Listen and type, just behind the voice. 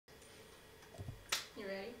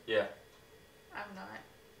Yeah. I'm not.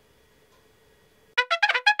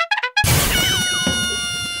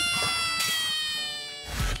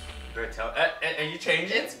 Better tell. Are you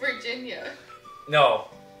changing? It's Virginia. No.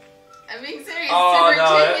 I'm being serious. Oh it's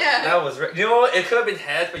no, Virginia. that was. You know what? It could have been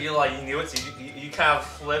heads, but you knew it, so you kind of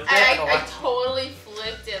flipped it. I totally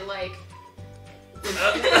flipped it like.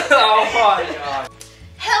 Oh my god.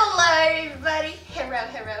 Hello everybody. Hello.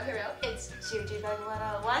 It's Chubby Bunny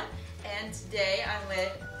 101, and today I'm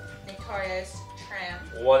with Notorious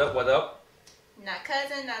Tran. What up? Not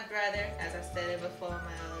cousin, not brother, as I said it before in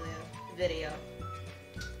my other video.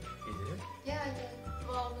 You did? Yeah, I did.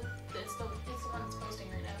 Well, it's the one that's posting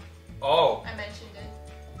right now. Oh. I mentioned it.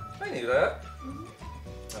 I knew that. Mm-hmm.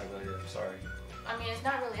 I really did. I'm sorry. I mean, it's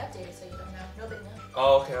not really updated, so you don't know. No big no.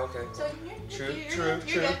 Oh, okay. So you're True.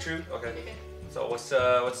 Okay. You're good. So what's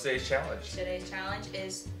today's challenge? Today's challenge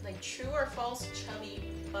is like true or false Chubby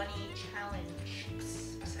Bunny challenge.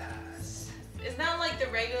 It's not like the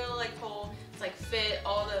regular like whole, it's like fit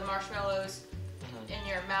all the marshmallows in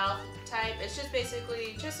your mouth type. It's just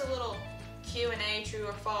basically just a little Q&A, true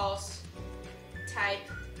or false type.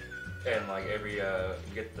 And like every you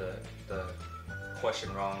get the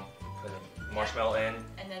question wrong, put a marshmallow in.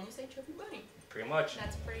 And then you say Chubby Bunny. Pretty much.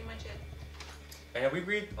 That's pretty much it. And we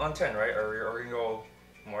read on 10, right? Or are we gonna go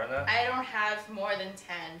more than that? I don't have more than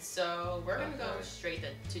 10, so we're gonna go straight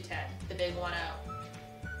to 10. The big 1-0.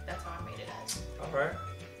 That's how I made it as. Alright.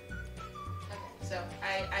 Okay, so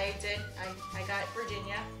I got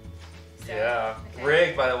Virginia. So, yeah. Okay.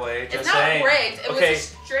 Rigged, by the way. Just it's not saying. rigged. It was a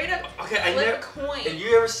straight up flip coin. If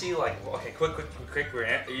you ever see like, okay, quick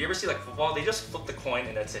rant. You ever see like football? They just flip the coin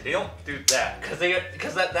and that's it. They don't do that because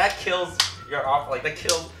that kills your off. Like that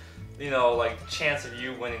kills, like chance of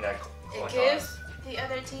you winning that coin. It gives the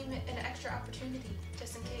other team an extra opportunity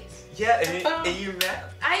just in case. Yeah, and you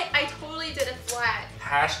mad? I totally did it flat.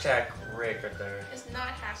 Hashtag rigged right there. It's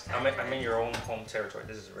not hashtag. I'm in your own home territory.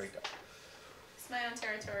 This is rigged. It's my own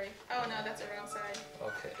territory. Oh no, that's the wrong side.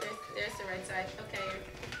 Okay. There's the right side. Okay.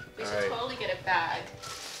 We All should right. totally get a bag.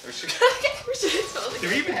 We should totally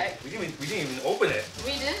get a bag. We didn't even open it.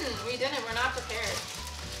 We didn't. We're not prepared.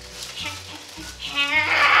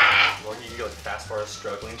 Well, you go fast forward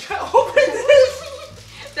struggling trying to open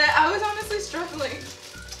this. That I was honestly struggling.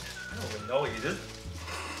 I don't even know you.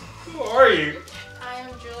 Who are you? I am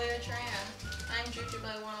Julia Tran. I'm Juju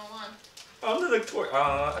by 101. I'm the Notorious.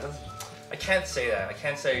 I can't say that. I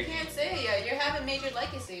can't say. You can't say it yet. You haven't made your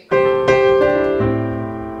legacy.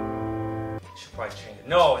 Should probably change it.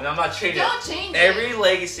 No, and I'm not changing it. Don't change it. Every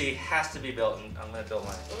legacy has to be built, and I'm gonna build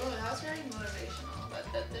mine. Ooh, that was very motivational.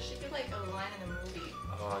 There should be like a line in the movie.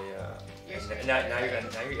 Oh yeah. Now you're gonna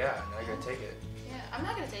take it. Yeah, I'm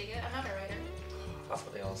not gonna take it. I'm not a writer. That's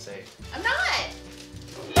what they all say. I'm not.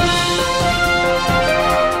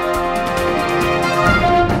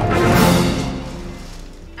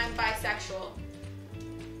 I'm bisexual.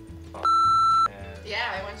 Oh, man.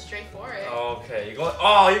 Yeah, I went straight for it. Okay, you're going.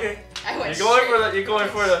 Oh, you're going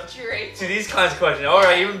for the. Straight. To these kinds of questions. All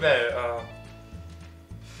right, even better.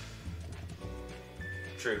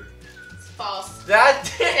 True. It's false. That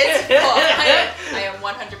It's false. I am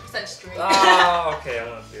 100% straight. Oh, okay, I'm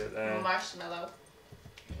gonna do it then. Marshmallow.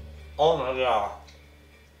 Oh my god.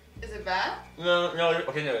 Is it bad? No,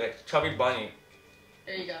 okay, no, like Chubby Bunny.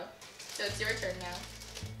 There you go. So it's your turn now.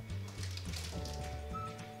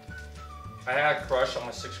 I had a crush on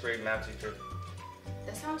my 6th grade math teacher.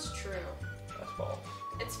 That sounds true. That's false.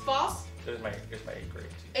 It's false? It was my 8th grade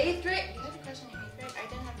teacher. 8th grade? You had a crush on your 8th grade? I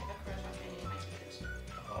didn't have a crush on any of my teachers.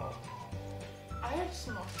 Oh. I had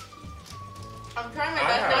small teeth. I'm trying my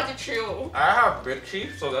best not to chew. I have big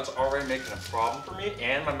teeth, so that's already making a problem for me.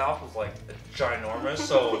 And my mouth was like ginormous,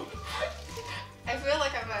 so. I feel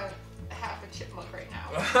like I'm a half a chipmunk right now.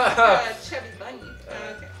 Chubby Bunny.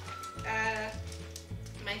 Okay.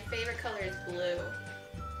 My favorite color is blue.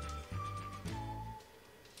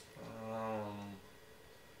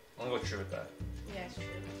 I'm gonna go true with that. Yeah, it's true.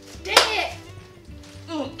 Dang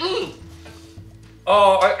it!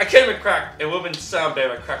 Oh, I can't even crack. It would have been sound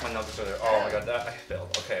better if I cracked my knuckles earlier. Oh my god, that I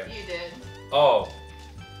failed. Okay. You did. Oh,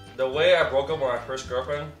 the way I broke up with my first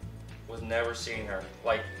girlfriend was never seeing her.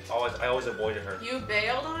 Like, I always avoided her. You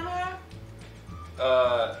bailed on her?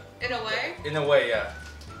 In a way? In a way, yeah.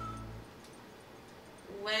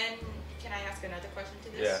 When, can I ask another question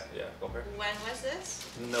to this? Yeah, go for it. When was this?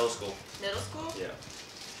 Middle school. Middle school? Yeah.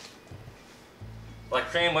 Like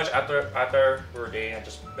pretty much after we were dating, I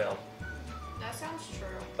just bailed. That sounds true.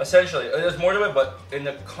 Essentially, there's more to it, but in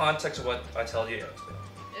the context of what I tell you,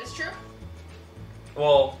 it's true.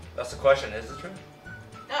 Well, that's the question. Is it true?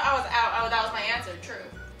 No, I was out. That was my answer. True.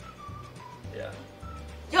 Yeah.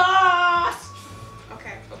 Yo,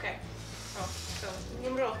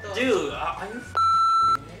 Dude, are you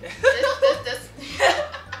this.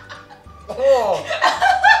 Oh.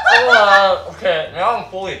 Okay, now I'm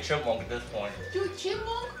fully a chipmunk at this point. You a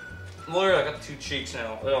chipmunk? Literally, I got 2 cheeks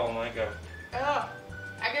now. Oh my god. Oh,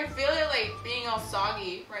 I can feel it like being all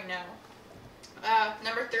soggy right now.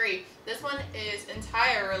 Number 3. This one is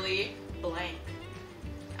entirely blank.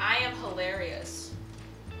 I am hilarious.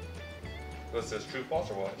 Was this true, false,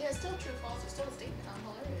 or what? Yeah, it's still true, false. It's still a statement. I'm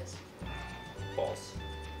hilarious. False.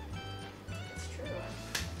 It's true.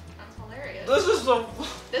 I'm hilarious. This is so.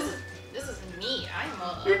 This is me.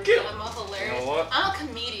 You're cute. I'm a hilarious. You know what? I'm a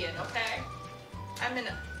comedian. Okay. I'm a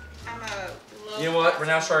low. You know what? We're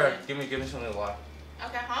now class starting. comedian. Give me something to laugh.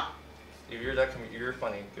 Okay, huh? If you're you're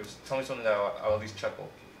funny. Tell me something that I'll at least chuckle.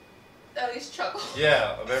 At least chuckle.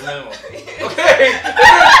 Yeah, a bare minimum. Okay.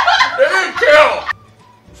 That didn't count.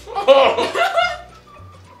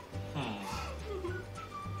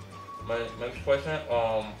 My next question.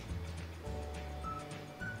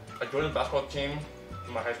 I joined a basketball team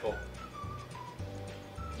in my high school.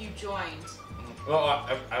 You joined. Well,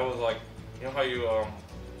 I was like, you know how you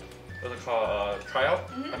what's it called, tryout?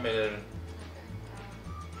 Mhm. I made it in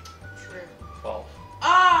True. false.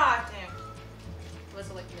 Ah, damn. Was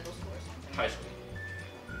it like middle school or something? High school.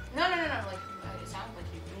 No. Like it sounds like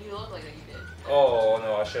you look like that you did. Oh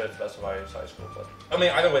no, I should have specified it's high school, but I mean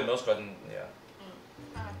either way, middle school, yeah.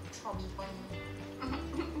 Chubby Bunny.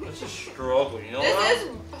 This is struggle, you know This what? is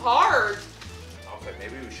hard. Okay,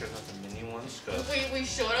 maybe we should have the mini ones, cause We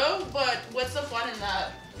should have, but what's the fun in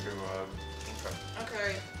that? okay.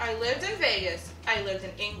 Okay, I lived in Vegas. I lived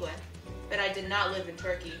in England, but I did not live in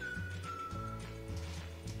Turkey.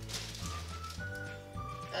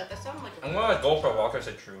 That sounded like I'm gonna go for Walker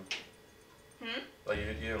said true. Hmm? Like you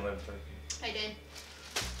didn't live in Turkey. I did.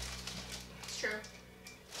 It's true.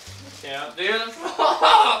 Yeah, dude.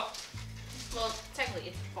 Well, technically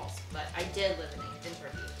it's false, but I did live in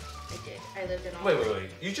Turkey. I did. I lived in all.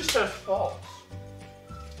 Wait. You just said false.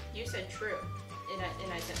 You said true, and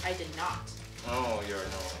I said I did not. Oh, you're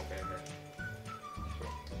no. Okay.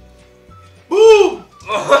 Boom!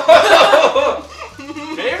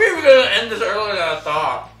 Maybe we're gonna end this earlier than I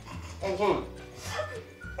thought. Oh, dude.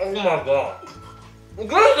 Oh my god.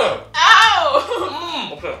 Good.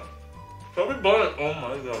 Ow! Okay. Chubby Bunny. Oh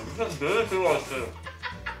my god. You can do it too like this.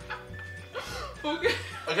 Okay.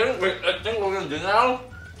 I think what we're gonna do now.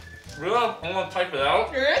 I'm gonna type it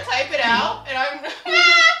out. You're gonna type it out, and I'm.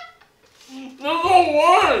 There's no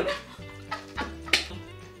word.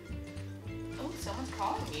 Oh, someone's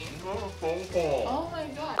calling me. Got a phone call. Oh my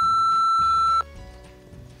god.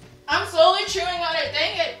 I'm slowly chewing on it.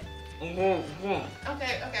 Dang it.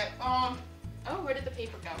 Okay. Oh, where did the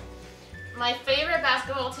paper go? My favorite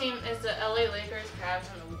basketball team is the LA Lakers, Cavs,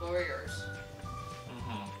 and the Warriors.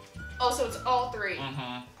 Oh, so it's all 3.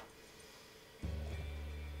 I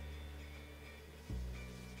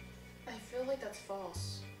feel like that's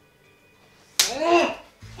false. What?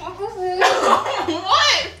 I'm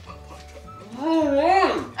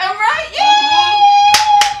right. Yay!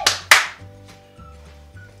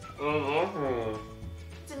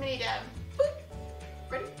 It's a mini dab. Boop.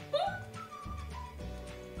 Ready?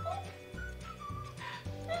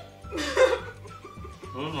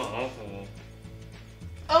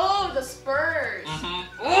 Oh, the Spurs.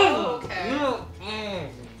 Oh, okay.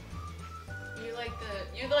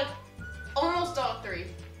 You like almost all 3,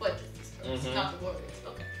 but just the Spurs, not the Warriors.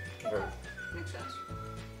 Okay. Makes sense.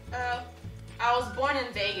 I was born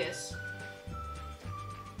in Vegas.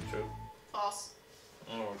 True. False.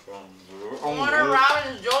 Oh, Warner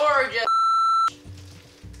Robins, Georgia.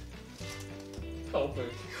 Okay.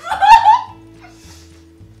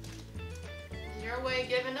 Your way of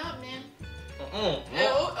giving up, man. Oh.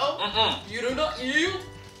 You do not yield.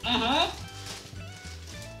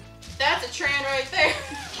 That's a Tran right there.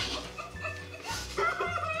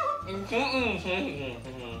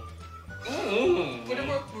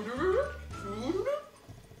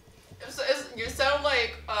 You sound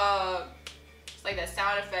like it's like that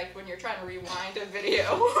sound effect when you're trying to rewind a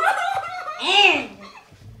video.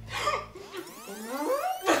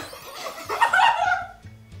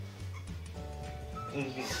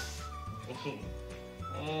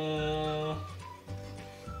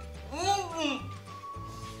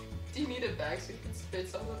 Do you need a bag so you can spit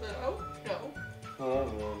some of it out? No.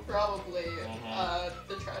 Probably.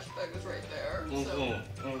 The trash bag was right there. So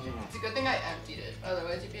it's a good thing I emptied it.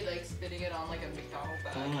 Otherwise you'd be like spitting it on like a McDonald's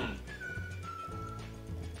bag.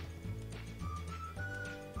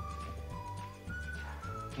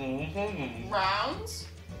 Rounds?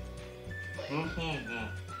 Like,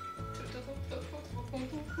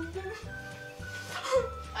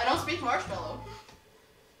 I don't speak marshmallow.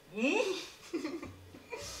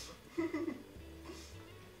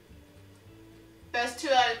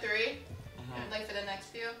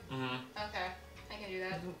 Okay, I can do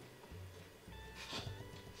that.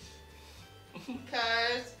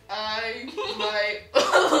 Cause I might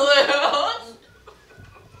lose.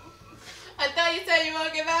 I thought you said you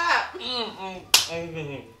won't give up.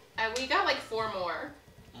 We got like 4 more.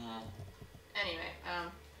 Anyway,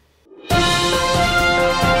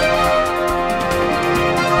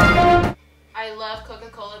 I love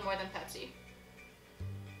Coca-Cola more than Pepsi.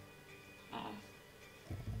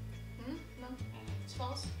 No, it's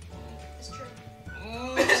false. It's true.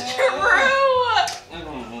 It's true. The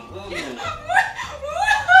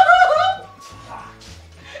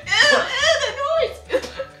noise.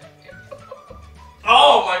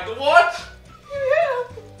 Oh my god, what?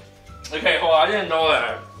 Okay, hold on, I didn't know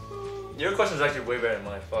that. Your question is actually way better than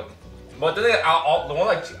mine, fuck. But the thing, the one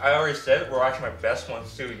like I already said were actually my best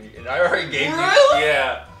ones too, and I already gave you. Really?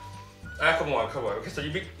 Yeah. Ah, come on. Okay, so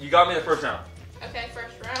you got me the first round. Okay,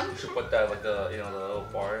 first round. You should put that like the the little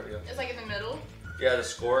bar. Yeah. It's like in the middle. Yeah, the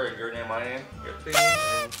score, your name, my name, your thing,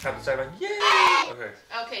 and have the second like yay. Okay.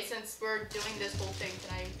 Okay, since we're doing this whole thing,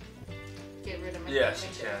 can I get rid of my? Yes,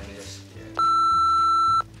 you can. Yes. Yeah.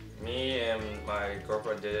 Me and my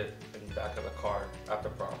girlfriend did it in the back of a car after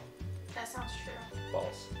prom. That sounds true.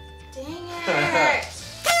 Balls. Dang it!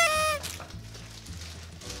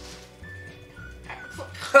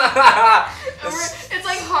 It's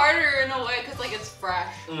like harder in a way because like it's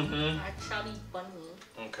fresh. Chubby Bunny.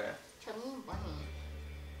 Okay. Chubby Bunny.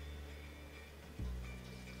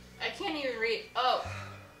 I can't even read. Oh,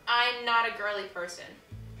 I'm not a girly person.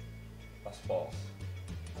 That's false.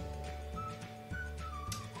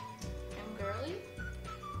 I'm girly?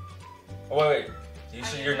 Oh wait. You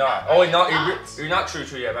said you're not. Oh wait, no, you're not true.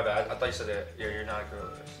 Yeah, my bad. I thought you said that. Yeah, you're not a girl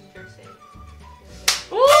person. You're safe.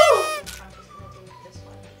 Woo! I'm just gonna do this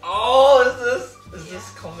one. Oh, is this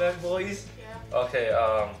comeback, boys? Yeah. Okay.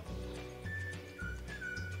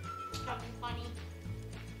 Chubby Bunny.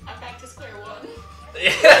 I'm back to square one.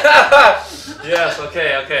 Yeah. Yes.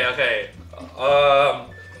 Okay.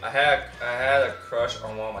 I had a crush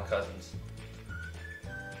on one of my cousins.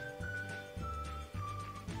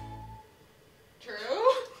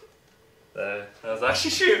 That was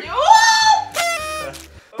actually true.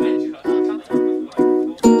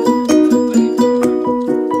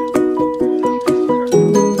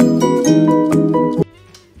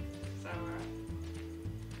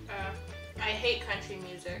 I hate country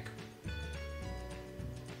music.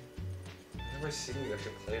 I've never seen you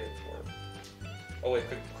actually play it before. Oh wait,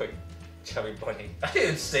 quick. Chubby Bunny. I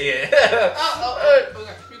didn't say it.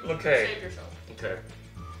 Okay. Save yourself. Okay.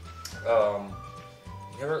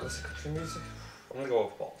 You ever listen to country music? I'm gonna go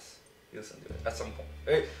with false. You listen to it at some point.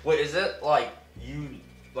 Wait, is it like you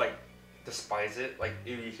like despise it? Like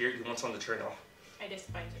if you hear it, you want someone to turn it off? I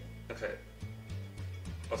despise it. Okay.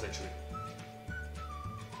 I'll say true.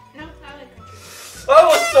 No, I like country music.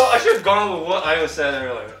 I should have gone with what I was saying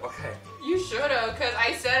earlier. Okay. You should have, because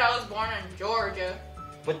I said I was born in Georgia.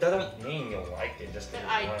 But that don't mean you like it, just But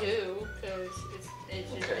I do, because it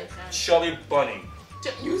just okay. makes sense. Chubby Bunny.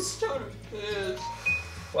 You started this.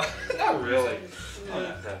 Not really.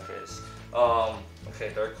 That face.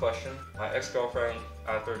 Okay, third question. My ex-girlfriend,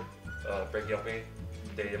 after breaking up with me,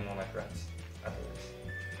 dated one of my friends afterwards.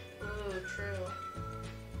 Ooh, true.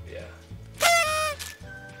 Yeah.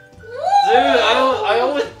 Dude, I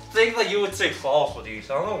always think that you would say false with these.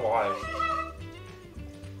 I don't know why.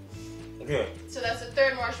 Okay. So that's the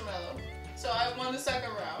third marshmallow. So I won the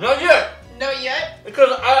second round. Not yet! Not yet?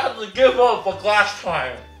 Because I have to give up for last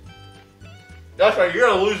time. That's right, you're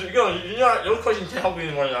gonna lose it. You're not, no question to help me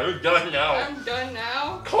anymore now. You're done now. I'm done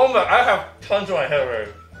now? Come back, I have tons in my head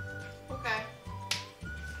already. Okay.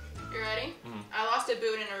 You ready? I lost a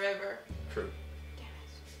boot in a river. True. Damn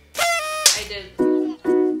it. I did.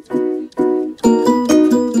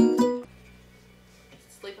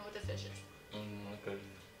 Sleeping with the fishes. Okay.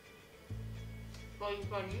 Well, you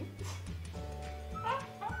got you.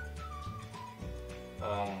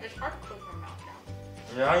 It's hard to close my mouth now.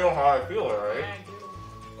 Yeah, I know how I feel, right? Yeah, I do.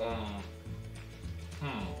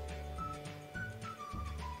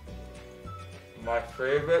 My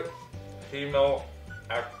favorite female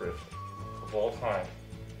actress of all time,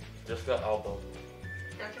 Jessica Alba.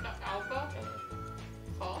 Jessica Alba?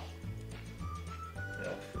 False.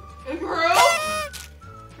 Yeah, true. True?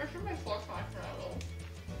 This is my fourth marshmallow.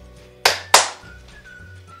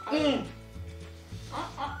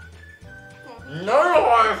 No,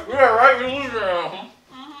 how I feel, right? You lose now.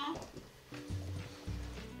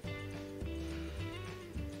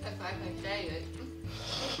 If I can say it.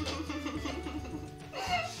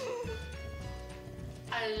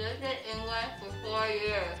 I lived in England for 4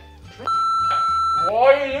 years.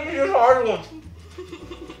 Why are you giving me this hard one?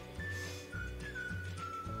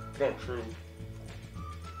 not true.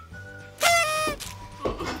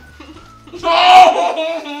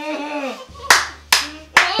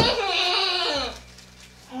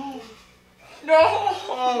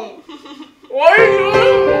 No! Why are you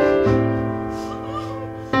doing this?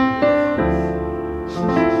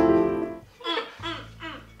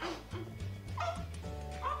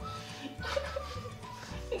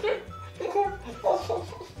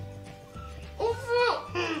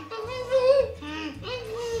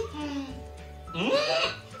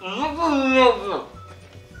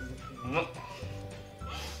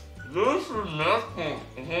 This is nothing.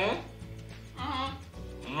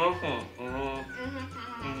 Nothing.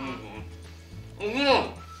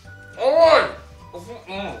 Alright.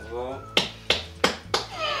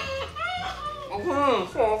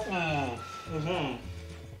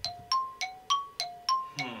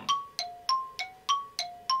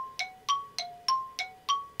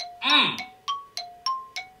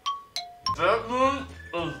 That one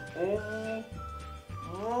is over.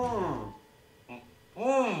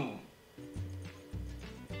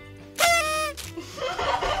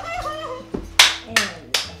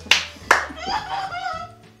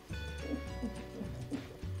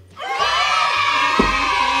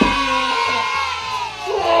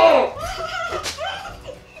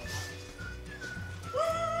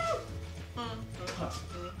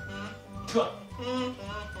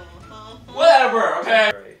 Whatever,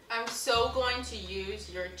 okay? I'm so going to use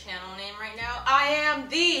your channel name right now. I am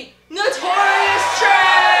the Notorious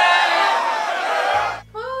Tran!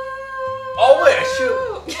 Oh wait,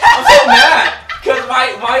 shoot. I'm so mad! Because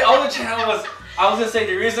my other channel was, I was gonna say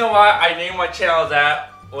the reason why I named my channel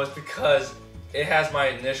that was because it has my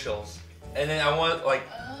initials. And then I want like,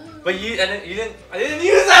 but you, and then you didn't, I didn't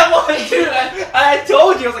use that one, dude. I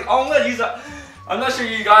told you, I was like, oh, I'm gonna use that. I'm not sure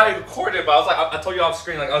you got it recorded, but I was like, I told you off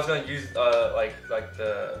screen, like I was gonna use like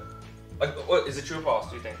what is it, true or false?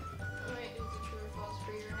 Do you think? Wait, is it true or false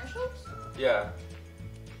for your initials? Yeah.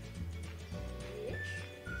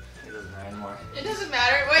 It doesn't matter anymore. It doesn't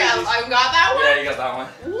matter. Wait, I got that one? Yeah, you got that one.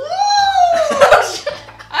 Woo!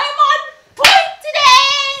 I'm on point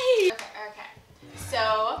today! Okay. So,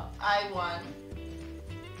 I won.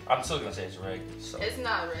 I'm still gonna say it's rigged. So. It's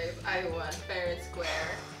not rigged. I won. Fair and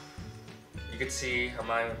square. You can see, I'm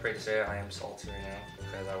not even afraid to say it, I am salty right now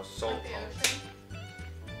because I was so pumped.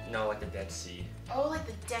 No, like the Dead Sea. Oh, like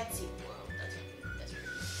the Dead Sea. Whoa, that's pretty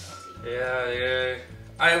salty. Yeah.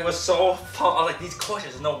 I was so pumped. I was like, these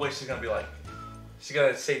questions, there's no way she's gonna be like, she's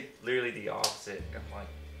gonna say literally the opposite. I'm like,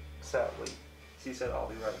 sadly, she said I'll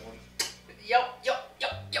be right one. Yup.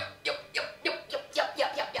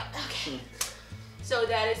 Okay. So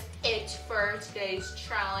that is it for today's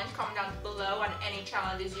challenge. Comment down below on any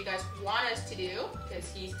challenges you guys want us to do,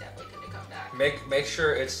 because he's definitely gonna come back. Make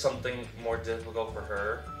sure it's something more difficult for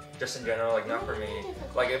her, just in general, like not for me.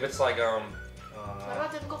 Difficult. Like if it's like What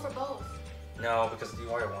about difficult for both? No, because you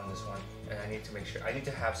already won this one, and I need to make sure. I need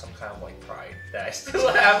to have some kind of like pride that I still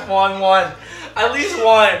have one, at least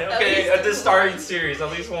one. Okay, at this starting series, at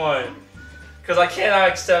least one. Because I cannot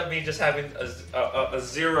accept me just having a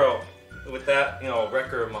zero with that, you know,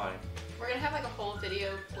 record of mine. We're gonna have like a whole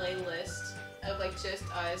video playlist of like just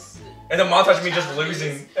us. And the montage of me just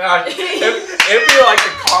losing. It'd be like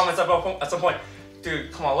the comments at some point.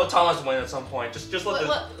 Dude, come on, let Thomas win at some point. Just let him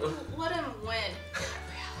win.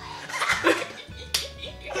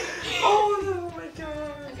 Oh my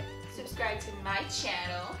god. Okay, subscribe to my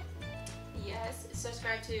channel. Yes,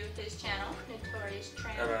 subscribe to his channel, Notorious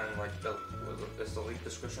Tran. And then like it's the link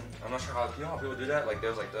description. I'm not sure how, you know how people do that? Like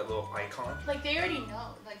there's like that little icon. Like they already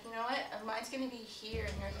know. Like, you know what? Mine's gonna be here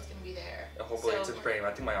and yours is gonna be there. Hopefully it's in frame.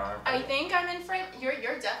 I think my arm. I think I'm in frame. You're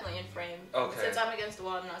definitely in frame. Okay. Since I'm against the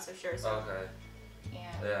wall, I'm not so sure. So. Okay.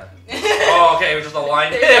 Yeah. Oh, okay. We just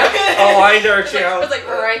aligned our channel. It's like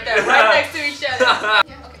right there, right next to each other.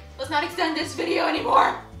 Yeah. Okay. Let's not extend this video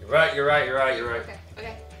anymore. You're right.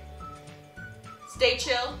 Okay. Stay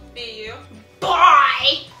chill. Be you.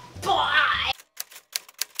 Bye. Bye.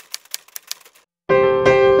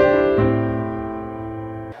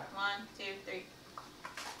 One, two, three.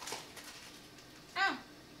 Oh.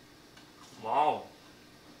 Wow.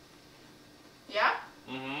 Yeah?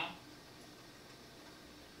 Mm-hmm.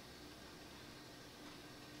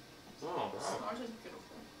 Oh, God. Smells just